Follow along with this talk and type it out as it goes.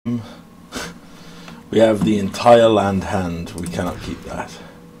We have the entire land hand. We cannot keep that.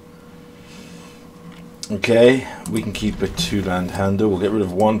 Okay, we can keep a 2-land hander. We'll get rid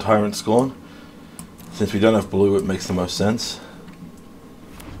of 1 Tyrant Scorn. Since we don't have blue, it makes the most sense.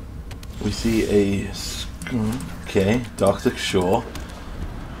 We see a... Okay, Dark Shore.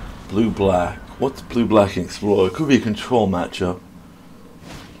 Blue-black. What's blue-black in Explorer? It could be a control matchup.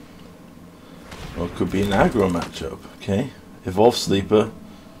 Or it could be an aggro matchup. Okay, Evolve Sleeper.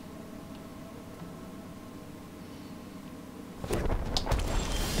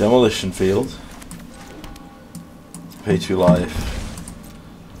 Demolition Field. Pay 2 life.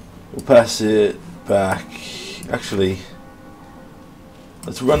 We'll pass it back. Actually,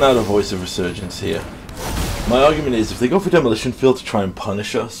 let's run out of Voice of Resurgence here. My argument is, if they go for Demolition Field to try and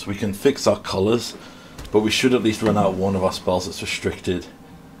punish us, we can fix our colours, but we should at least run out one of our spells that's restricted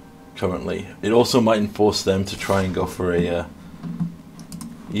currently. It also might enforce them to try and go for a...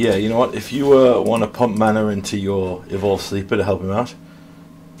 yeah, you know what? If you want to pump mana into your Evolve Sleeper to help him out,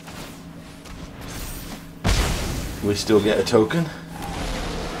 we still get a token.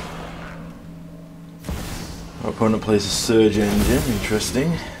 Our opponent plays a Surge Engine,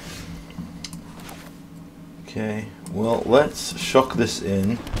 interesting. Okay, well, let's shock this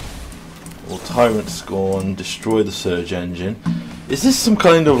in. We'll Tyrant Scorn, destroy the Surge Engine. Is this some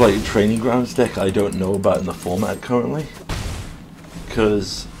kind of like Training Grounds deck I don't know about in the format currently?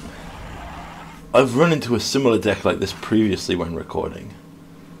 Because I've run into a similar deck like this previously when recording.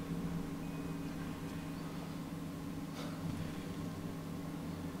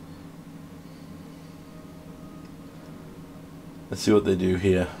 Let's see what they do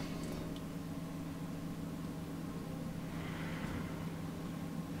here.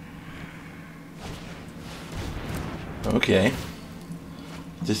 Okay.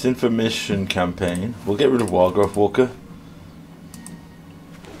 Disinformation campaign. We'll get rid of Wildgrowth Walker.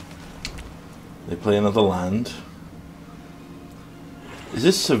 They play another land. Is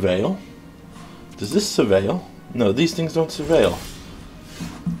this Surveil? Does this Surveil? No, these things don't Surveil.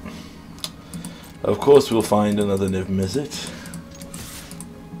 Of course we'll find another Niv-Mizzet.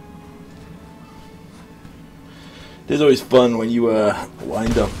 It is always fun when you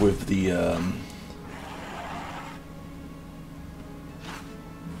wind up with the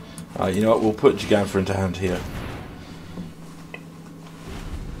you know what, we'll put Jegantha into hand here.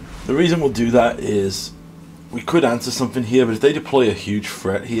 The reason we'll do that is we could answer something here, but if they deploy a huge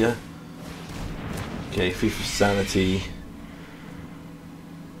threat here... Okay, Thief of Sanity.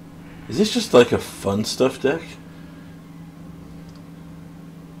 Is this just like a fun stuff deck?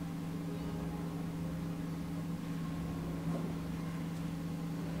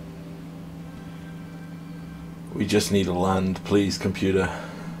 We just need a land, please, computer.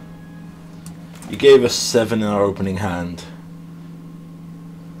 You gave us 7 in our opening hand.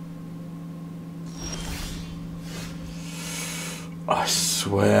 I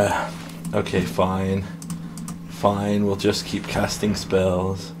swear. Okay, fine. Fine, we'll just keep casting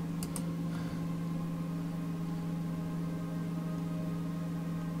spells.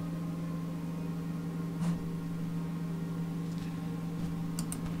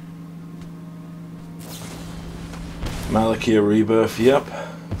 Malakir Rebirth, yep.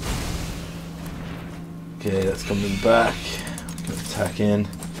 Okay, that's coming back. Gonna attack in.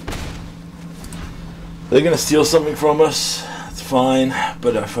 They're gonna steal something from us. That's fine.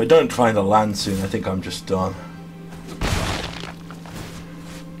 But if I don't find a land soon, I think I'm just done.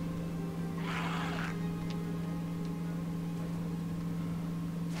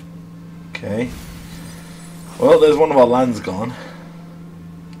 Okay. Well, there's one of our lands gone.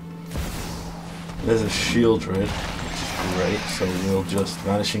 There's a Shield Red. Great, so we'll just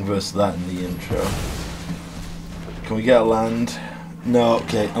Vanishing versus that in the intro. Can we get a land? No,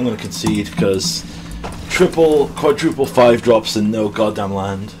 okay, I'm going to concede because triple, quadruple 5-drops and no goddamn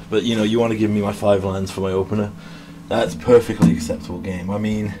land. But you know, you want to give me my 5 lands for my opener. That's perfectly acceptable game. I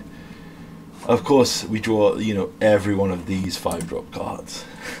mean, of course we draw, you know, every one of these 5-drop cards.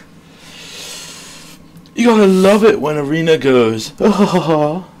 You gotta love it when Arena goes,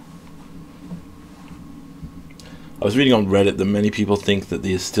 I was reading on Reddit that many people think that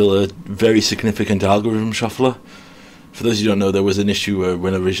there's still a very significant algorithm shuffler. For those who don't know, there was an issue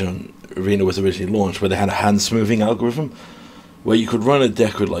when Arena was originally launched where they had a hand-smoothing algorithm where you could run a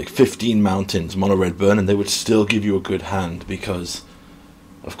deck with like 15 mountains, mono red burn, and they would still give you a good hand because,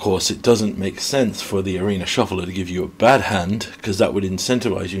 of course, it doesn't make sense for the Arena shuffler to give you a bad hand because that would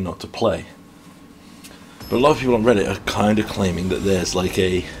incentivize you not to play. But a lot of people on Reddit are kind of claiming that there's like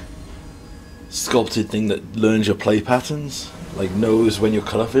a sculpted thing that learns your play patterns, like knows when your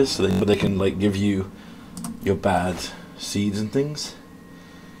cutoff is, so they can like give you your bad seeds and things.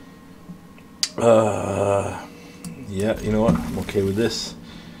 Yeah, you know what? I'm okay with this.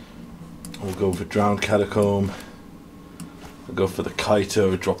 We'll go for Drowned Catacomb. We'll go for the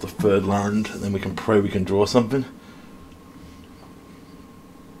Kaito, drop the third land, and then we can pray we can draw something.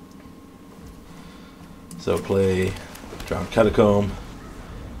 So play Drowned Catacomb.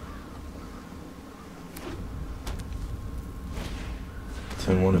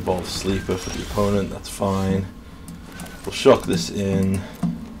 Turn 1 involves Sleeper for the opponent, that's fine. We'll shock this in.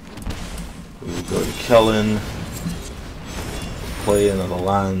 We'll go to Kellan. Play another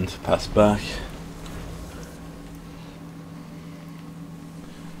land, pass back.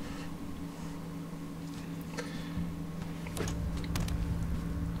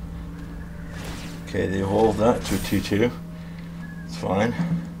 Okay, they evolve that to a 2/2. It's fine.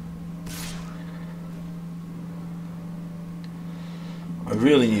 I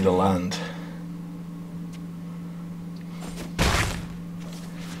really need a land.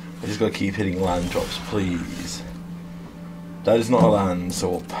 I just gotta keep hitting land drops, please. That is not a land,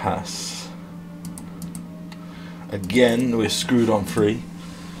 so we'll pass. Again, we're screwed on 3.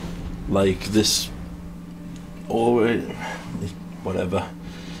 Like this, or whatever.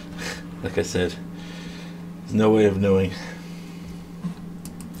 Like I said, there's no way of knowing.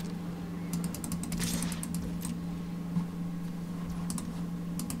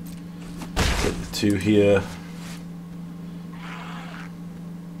 Take the 2 here.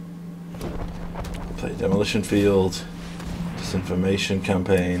 Play Demolition Field. Disinformation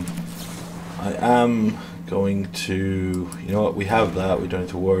Campaign. I am going to, you know what, we have that, we don't need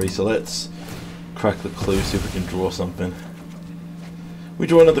to worry, so let's crack the clue, see if we can draw something. We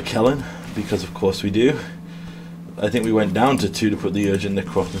draw another Kellan, because of course we do. I think we went down to 2 to put the Urgent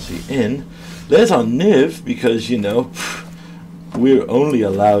Necrophagy in. There's our Niv, because, you know, we're only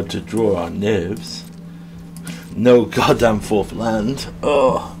allowed to draw our Nivs. No goddamn 4th land.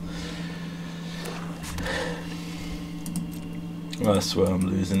 Oh. I swear I'm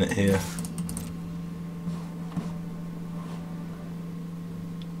losing it here.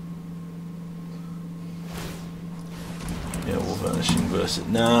 Yeah, we'll Vanishing Verse it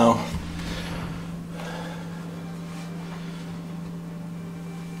now.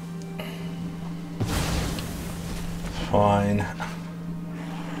 Fine.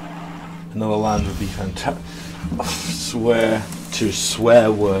 Another land would be fantastic. I swear to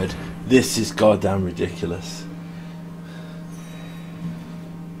swear word, this is goddamn ridiculous.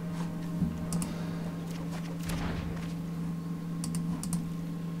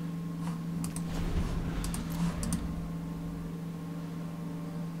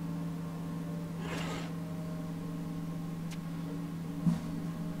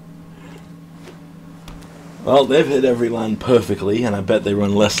 Well, they've hit every land perfectly, and I bet they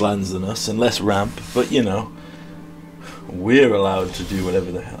run less lands than us and less ramp, but you know, we're allowed to do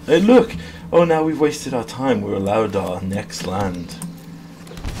whatever the hell. Hey, look! Oh, now we've wasted our time. We're allowed our next land.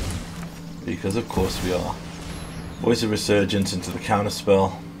 Because of course we are. Voice of Resurgence into the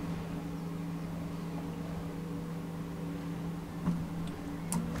counterspell.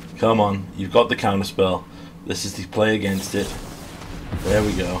 Come on, you've got the counterspell. This is the play against it. There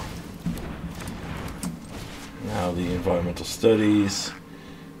we go. Now the Environmental Studies.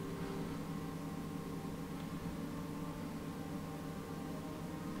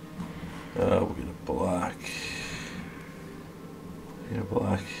 We're gonna black. Yeah,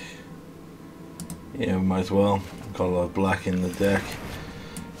 black. Yeah, we might as well. Got a lot of black in the deck.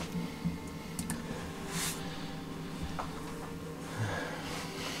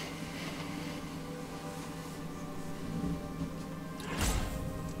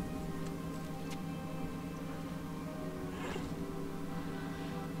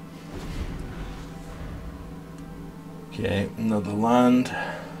 Okay, another land.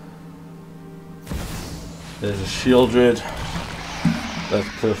 There's a Shieldred. That's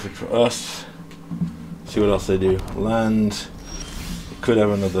perfect for us. See what else they do. Land. Could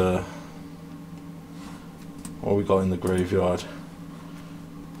have another. What we got in the graveyard?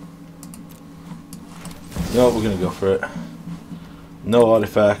 No, we're gonna go for it. No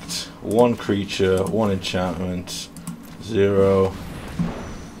artifact. 1 creature. 1 enchantment. 0.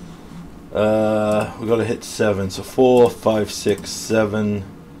 We got to hit 7, so 4, 5, 6, 7.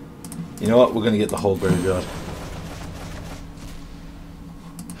 You know what? We're going to get the whole graveyard.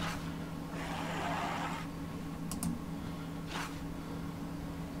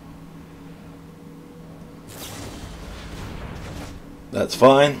 That's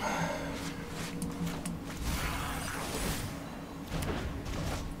fine.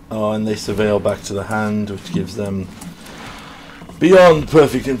 Oh, and they surveil back to the hand, which gives them beyond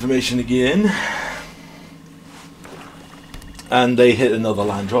perfect information again. And they hit another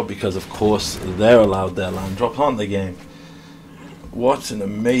land drop because, of course, they're allowed their land drop, aren't they, game? What an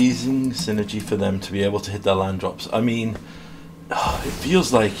amazing synergy for them to be able to hit their land drops. I mean, it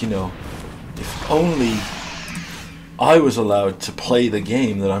feels like, you know, if only I was allowed to play the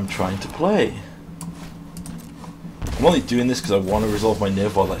game that I'm trying to play. I'm only doing this because I want to resolve my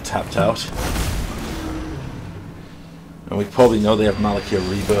Niv while they're tapped out. And we probably know they have Malakir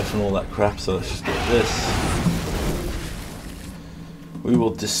Rebirth and all that crap, so let's just get this. We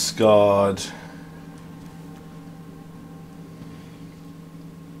will discard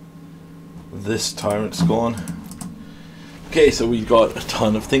this Tyrant Scorn. Okay, so we got a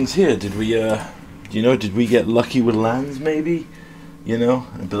ton of things here. Did we, you know, did we get lucky with lands maybe? You know,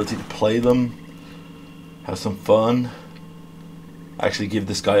 ability to play them, have some fun, actually give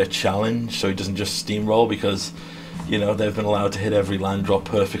this guy a challenge so he doesn't just steamroll because, you know, they've been allowed to hit every land drop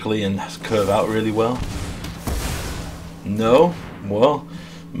perfectly and curve out really well. No? Well,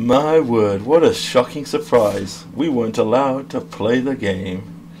 my word, what a shocking surprise. We weren't allowed to play the game.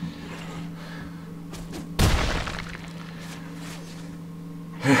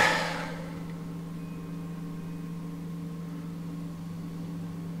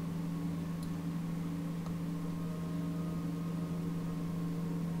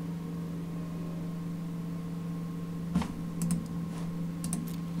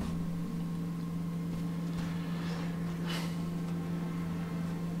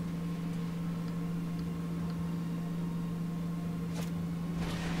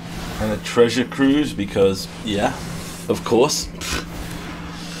 And a treasure cruise because, yeah, of course.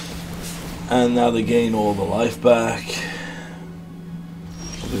 And now they gain all the life back.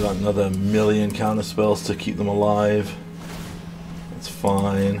 We've got another million counter spells to keep them alive. That's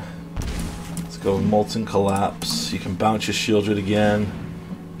fine. Let's go with Molten Collapse. You can bounce your Shieldred again.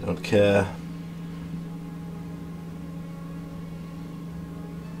 You don't care.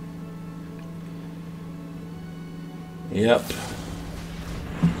 Yep.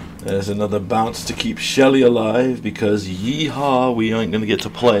 There's another bounce to keep Shelly alive because yeehaw, we ain't gonna get to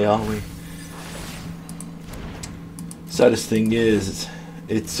play, are we? Saddest thing is,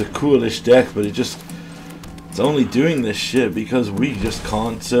 it's a coolish deck, but it's only doing this shit because we just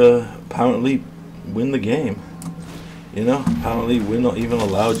can't apparently win the game. You know, apparently we're not even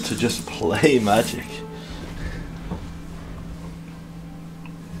allowed to just play Magic.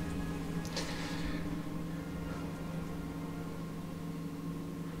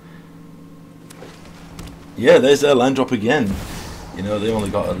 Yeah, there's their land drop again. You know, they only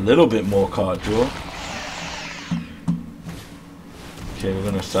got a little bit more card draw. Okay, we're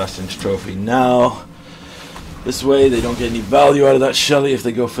going to Assassin's Trophy now. This way they don't get any value out of that Shelly if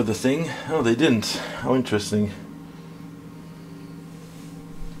they go for the thing. Oh, they didn't. How interesting.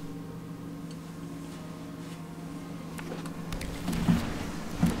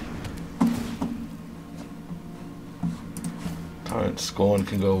 Tyrant Scorn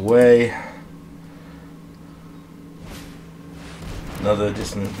can go away. Another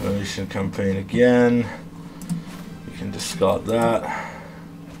Disinformation Campaign again. You can discard that.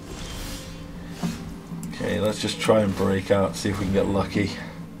 Okay, let's just try and break out, see if we can get lucky.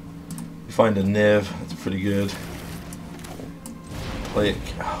 We find a Niv, that's pretty good. Play it.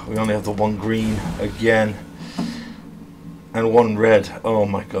 We only have the one green again. And one red. Oh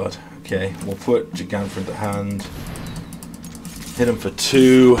my god. Okay, we'll put Jegantha into hand. Hit him for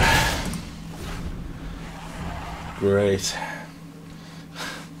 2. Great.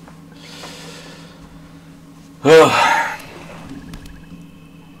 Oh.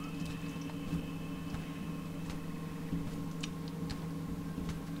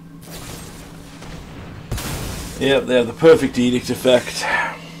 Yep, they have the perfect edict effect.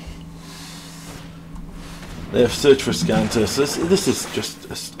 They have search for Scanter, so this is just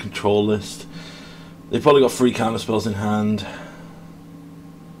a control list. They've probably got 3 counter spells in hand.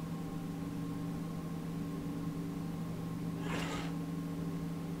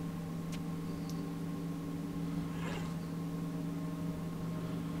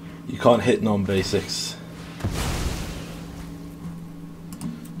 You can't hit non-basics.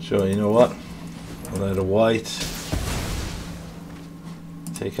 Sure, you know what? I'll add a white.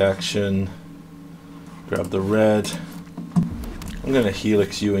 Take action. Grab the red. I'm gonna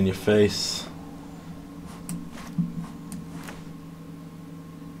Helix you in your face.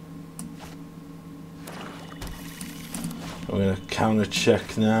 I'm gonna counter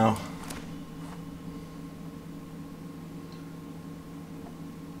check now.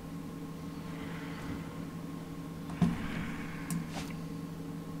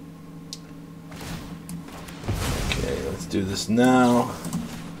 Do this now.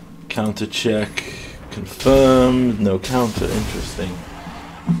 Counter check. Confirmed, no counter, interesting.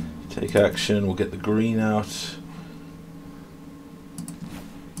 Take action, we'll get the green out.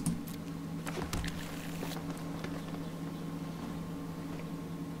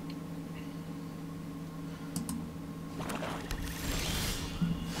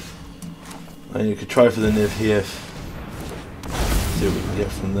 And you could try for the Niv here. See what we can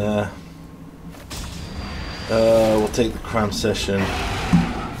get from there. We'll take the Cram Session.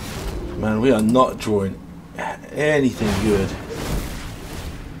 Man, we are not drawing anything good.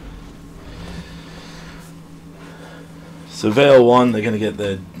 So Veil 1, they're going to get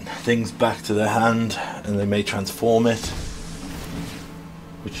their things back to their hand, and they may transform it,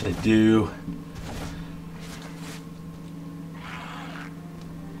 which they do.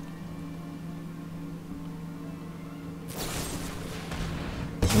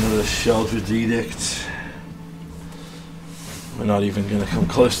 Another Sheoldred's Edict. We're not even going to come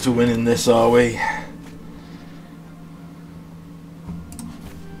close to winning this, are we?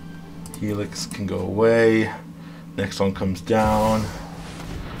 Helix can go away. Next one comes down.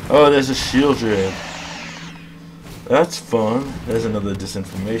 Oh, there's a Sheoldred. That's fun. There's another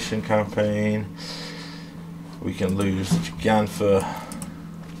disinformation campaign. We can lose Jegantha.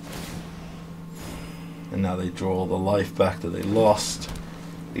 And now they draw all the life back that they lost.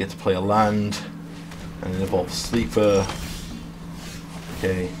 They get to play a land, and it evolves Sleeper.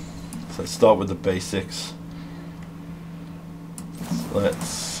 Okay, so let's start with the basics.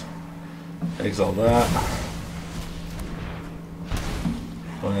 Let's exile that.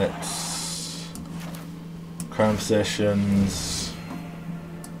 Let's Cram Sessions,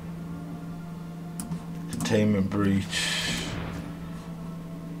 Containment Breach.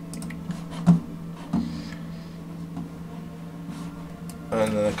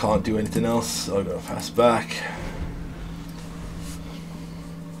 And then I can't do anything else, so I'll go fast back.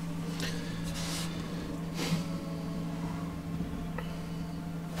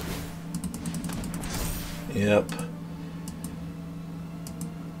 Yep.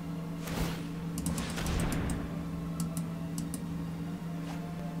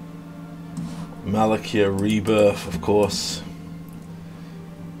 Malakia Rebirth, of course.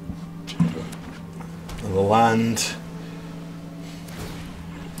 And the land.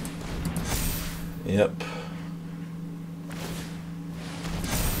 Yep.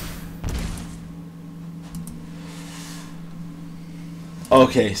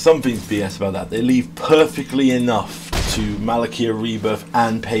 Okay, something's BS about that. They leave perfectly enough to Malakia Rebirth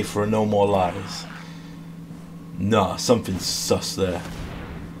and pay for a No More Lies. Nah, something's sus there.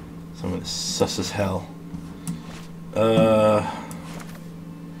 Something sus as hell. Yeah,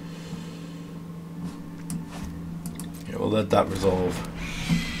 we'll let that resolve.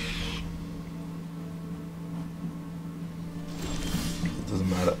 Doesn't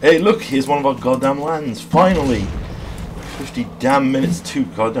matter. Hey, look, here's one of our goddamn lands. Finally! 50 damn minutes too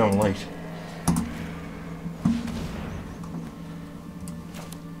goddamn late.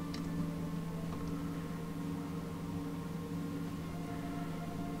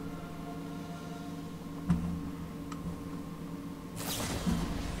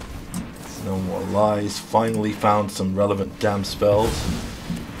 No More Lies. Finally found some relevant damn spells.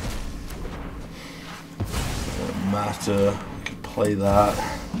 Doesn't matter. Play that.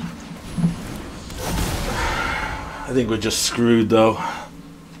 I think we're just screwed though.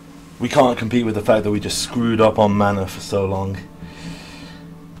 We can't compete with the fact that we just screwed up on mana for so long.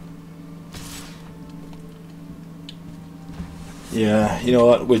 Yeah, you know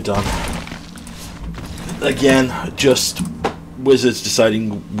what? We're done. Again, just Wizards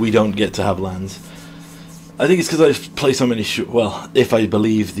deciding we don't get to have lands. I think it's because I play so many. Well, if I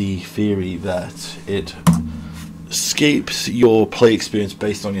believe the theory that it escapes your play experience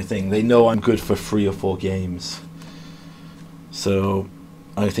based on your thing. They know I'm good for 3 or 4 games. So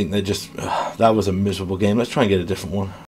I think they're just that was a miserable game. Let's try and get a different one.